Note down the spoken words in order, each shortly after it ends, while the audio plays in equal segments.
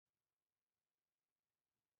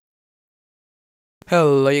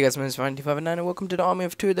Hello, you guys, my name is 9509 and welcome to the Army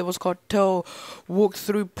of Two that was Cartel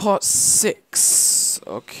Walkthrough Part 6.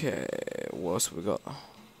 Okay, what else we got?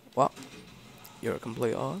 What? You're a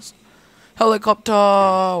complete ass. Helicopter!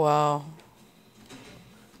 Wow.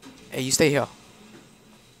 Hey, you stay here.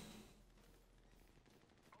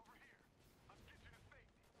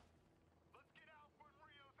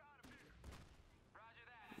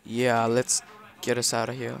 Yeah, let's get us out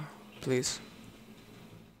of here, please.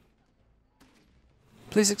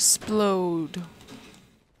 Please explode.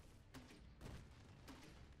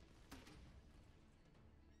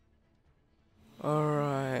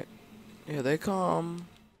 Alright. Here they come.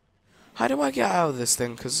 How do I get out of this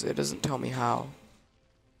thing? Because it doesn't tell me how.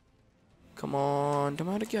 Come on. Don't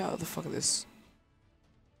know how to get out of the fuck of this.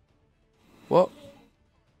 What?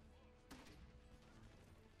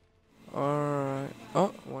 Alright.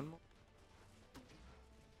 Oh, one more.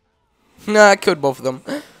 Nah, I killed both of them.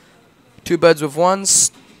 Two birds with one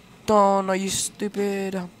stone. Are you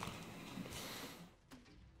stupid?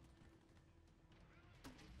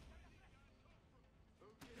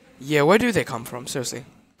 Yeah, where do they come from? Seriously.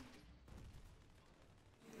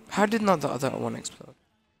 How did not the other one explode?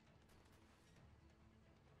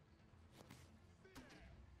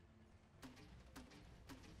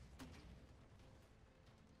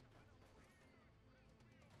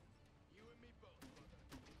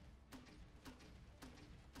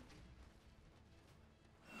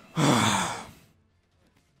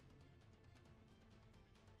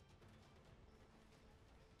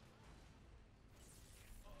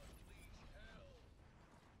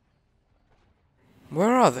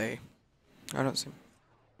 Where are they? I don't see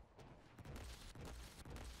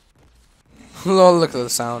them. Lol, look at the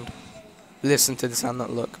sound. Listen to the sound, not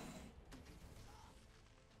look.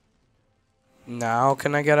 Now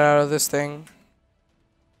can I get out of this thing?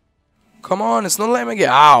 Come on, it's not letting me get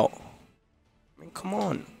out. I mean, come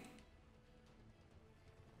on.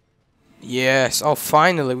 Yes, oh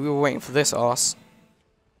finally, we were waiting for this ass.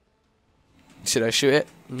 Should I shoot it?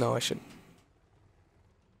 No, I shouldn't.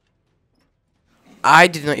 I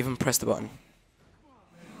did not even press the button.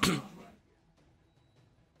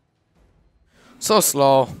 So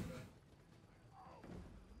slow.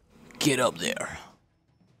 Get up there.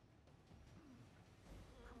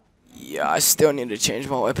 Yeah, I still need to change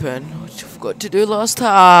my weapon, which I forgot to do last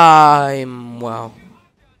time. Wow.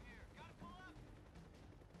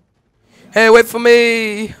 Hey, wait for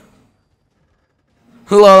me!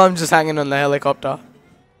 Lol, I'm just hanging on the helicopter.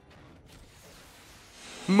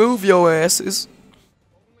 Move your asses.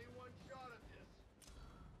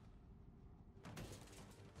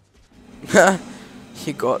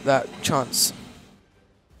 He got that chance.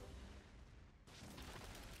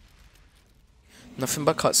 Nothing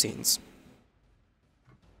but cutscenes.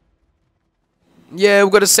 Yeah,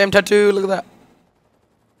 we've got the same tattoo. Look at that.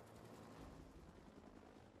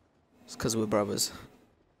 It's because we're brothers.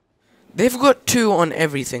 They've got two on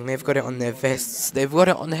everything. They've got it on their vests. They've got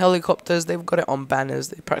it on the helicopters. They've got it on banners.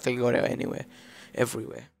 They practically got it anywhere.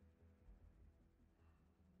 Everywhere.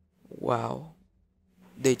 Wow.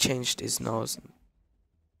 They changed his nose.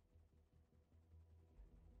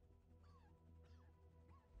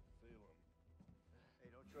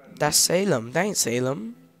 That's Salem. That ain't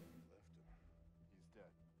Salem.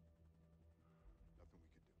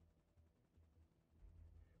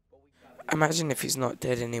 Imagine if he's not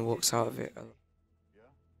dead and he walks out of it. Yeah?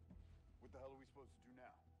 What the hell are we supposed to do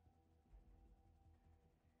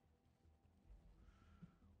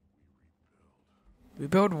now?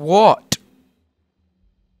 Rebuild what?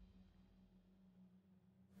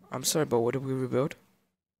 I'm sorry, but what did we rebuild?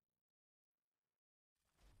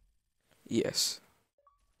 Yes.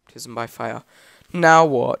 Prison by fire. Now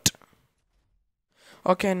what?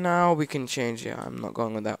 Okay, now we can change it. I'm not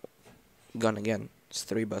going with that gun again. It's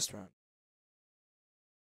 3 burst round.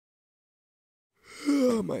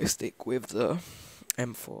 I might stick with the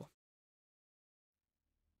M4.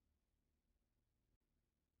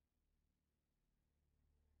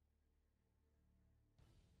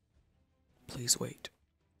 Please wait.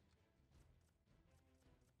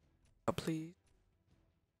 Please.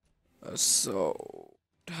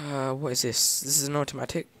 What is this? This is an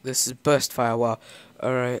automatic. This is burst fire. Wow.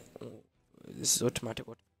 Alright. This is automatic.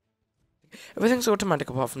 Everything's automatic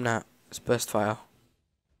apart from that. It's burst fire.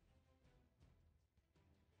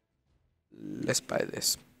 Let's buy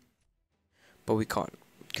this. But we can't.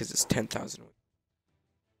 Because it's 10,000.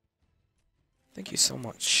 Thank you so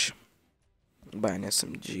much. Buy an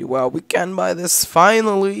SMG. Wow, we can buy this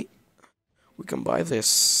finally. We can buy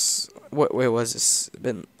this. Where was this?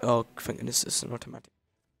 Oh, thank goodness, this is an automatic.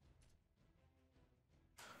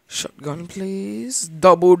 Shotgun, please.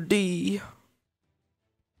 Double D.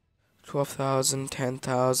 12,000,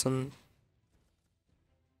 10,000.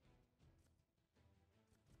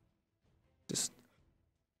 Just.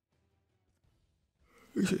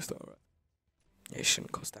 It's just alright. It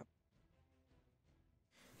shouldn't cost that.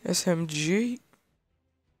 SMG.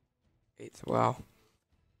 8th, wow.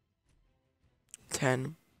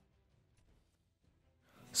 10.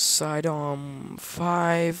 Sidearm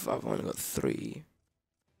 5. I've only got 3.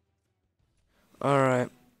 Alright.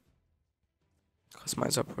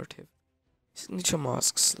 Customize operative. Signature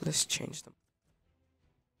masks. Let's change them.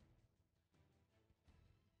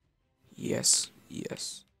 Yes.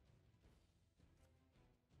 Yes.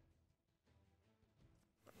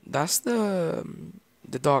 That's the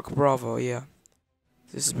Dark Bravo, yeah.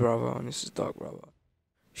 This is Bravo and this is Dark Bravo.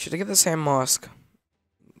 Should I get the same mask?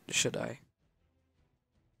 Should I?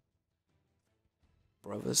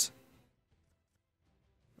 Brothers.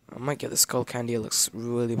 I might get the skull candy, it looks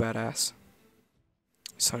really badass.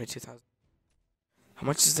 It's only 2,000. How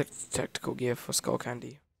much is the tactical gear for skull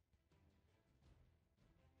candy?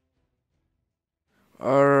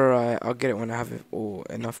 Alright, I'll get it when I have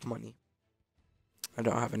enough money. I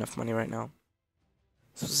don't have enough money right now.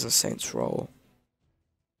 This was a Saints Row.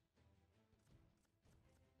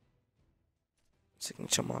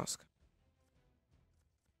 Signature mask.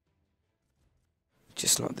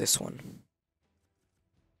 Just not this one.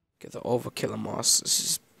 Get the Overkiller mask. This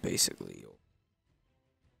is basically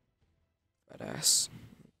badass.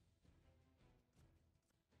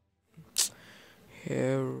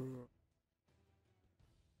 Here.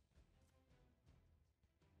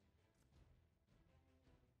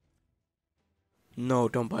 No,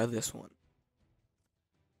 don't buy this one.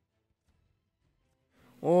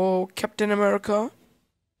 Oh, Captain America.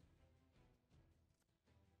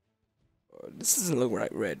 This doesn't look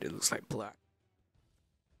like red, it looks like black.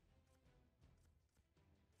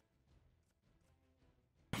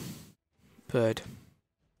 Bird.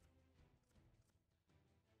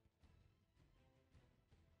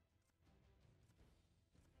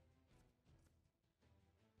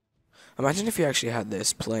 Imagine if you actually had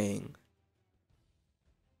this playing.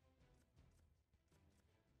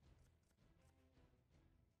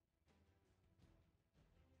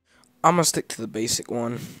 I'm gonna stick to the basic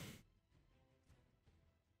one.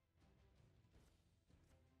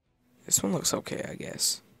 This one looks okay, I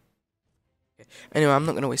guess. Anyway, I'm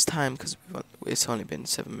not gonna waste time because it's only been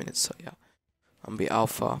 7 minutes, so yeah. I'm gonna be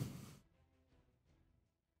alpha.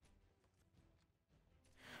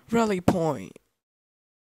 Rally point.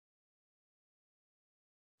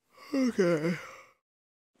 Okay.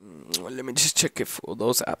 Let me just check if all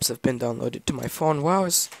those apps have been downloaded to my phone. Wow,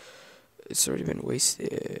 it's already been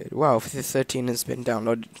wasted. Wow, 13 has been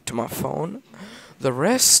downloaded to my phone. The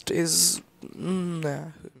rest is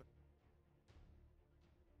nah.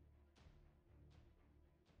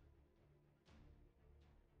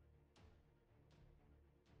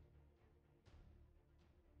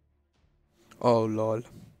 Oh lol.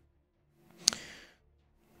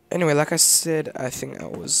 Anyway, like I said, I think I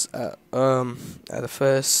was at the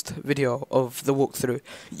first video of the walkthrough.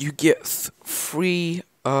 You get free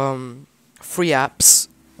apps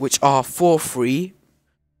which are for free,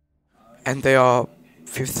 and they are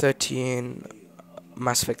 13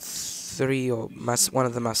 Mass Effect 3 or one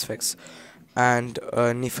of the Mass Effects, and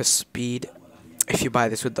Need for Speed. If you buy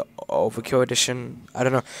this with the Overkill edition, I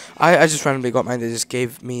don't know. I just randomly got mine. They just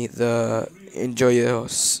gave me the enjoy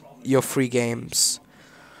your free games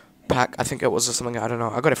pack. I think it was or something. I don't know.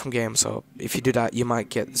 I got it from Game, so if you do that, you might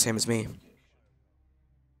get the same as me.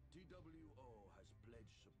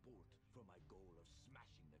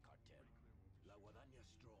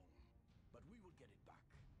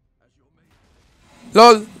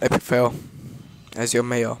 LOL! Epic fail. As your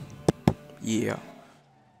mayor. Yeah.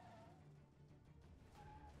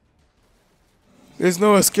 There's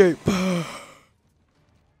no escape.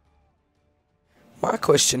 My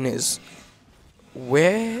question is,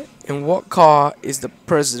 where, in what car is the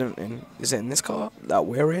president in? Is it in this car that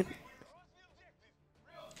we're in?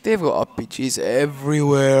 They've got RPGs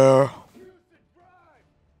everywhere.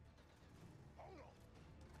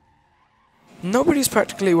 Nobody's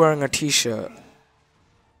practically wearing a t-shirt.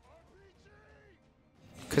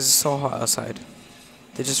 Because it's so hot outside.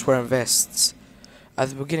 They're just wearing vests. At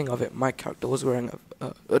the beginning of it, my character was wearing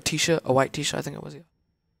a t-shirt, a white t-shirt, I think it was, yeah.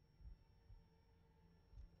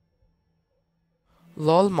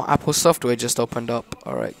 Lol, my Apple software just opened up.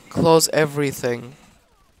 Alright, close everything.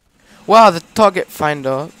 Wow, the target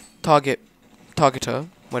finder, targeter,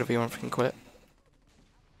 whatever you want to call it.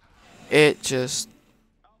 It just...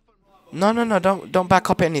 No, don't back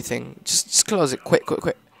up anything. Just close it, quick.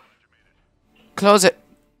 Close it.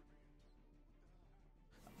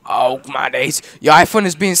 Oh my days. Your iPhone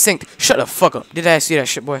is being synced. Shut the fuck up. Did I see that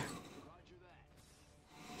shit, boy?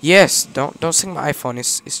 Yes. Don't sync my iPhone.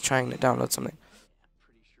 It's trying to download something.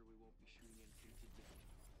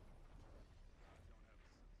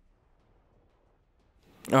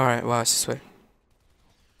 Alright, wow, it's this way.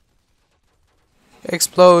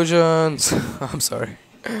 Explosions. I'm sorry.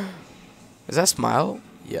 Is that Smile?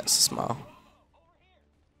 Yes, Smile.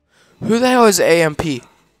 Who the hell is AMP?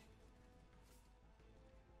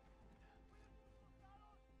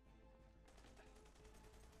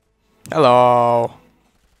 Hello.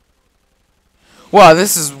 Wow,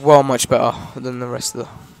 this is well much better than the rest of the...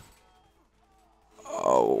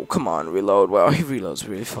 Oh, come on, reload. Wow, he reloads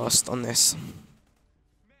really fast on this.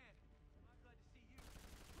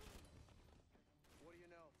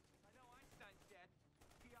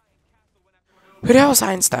 Who the hell is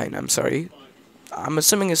Einstein? I'm sorry. I'm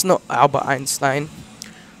assuming it's not Albert Einstein.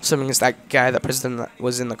 Assuming it's that guy, that president that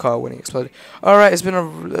was in the car when he exploded. Alright, it's been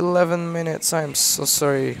 11 minutes. I'm so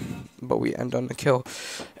sorry. But we end on the kill.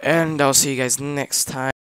 And I'll see you guys next time.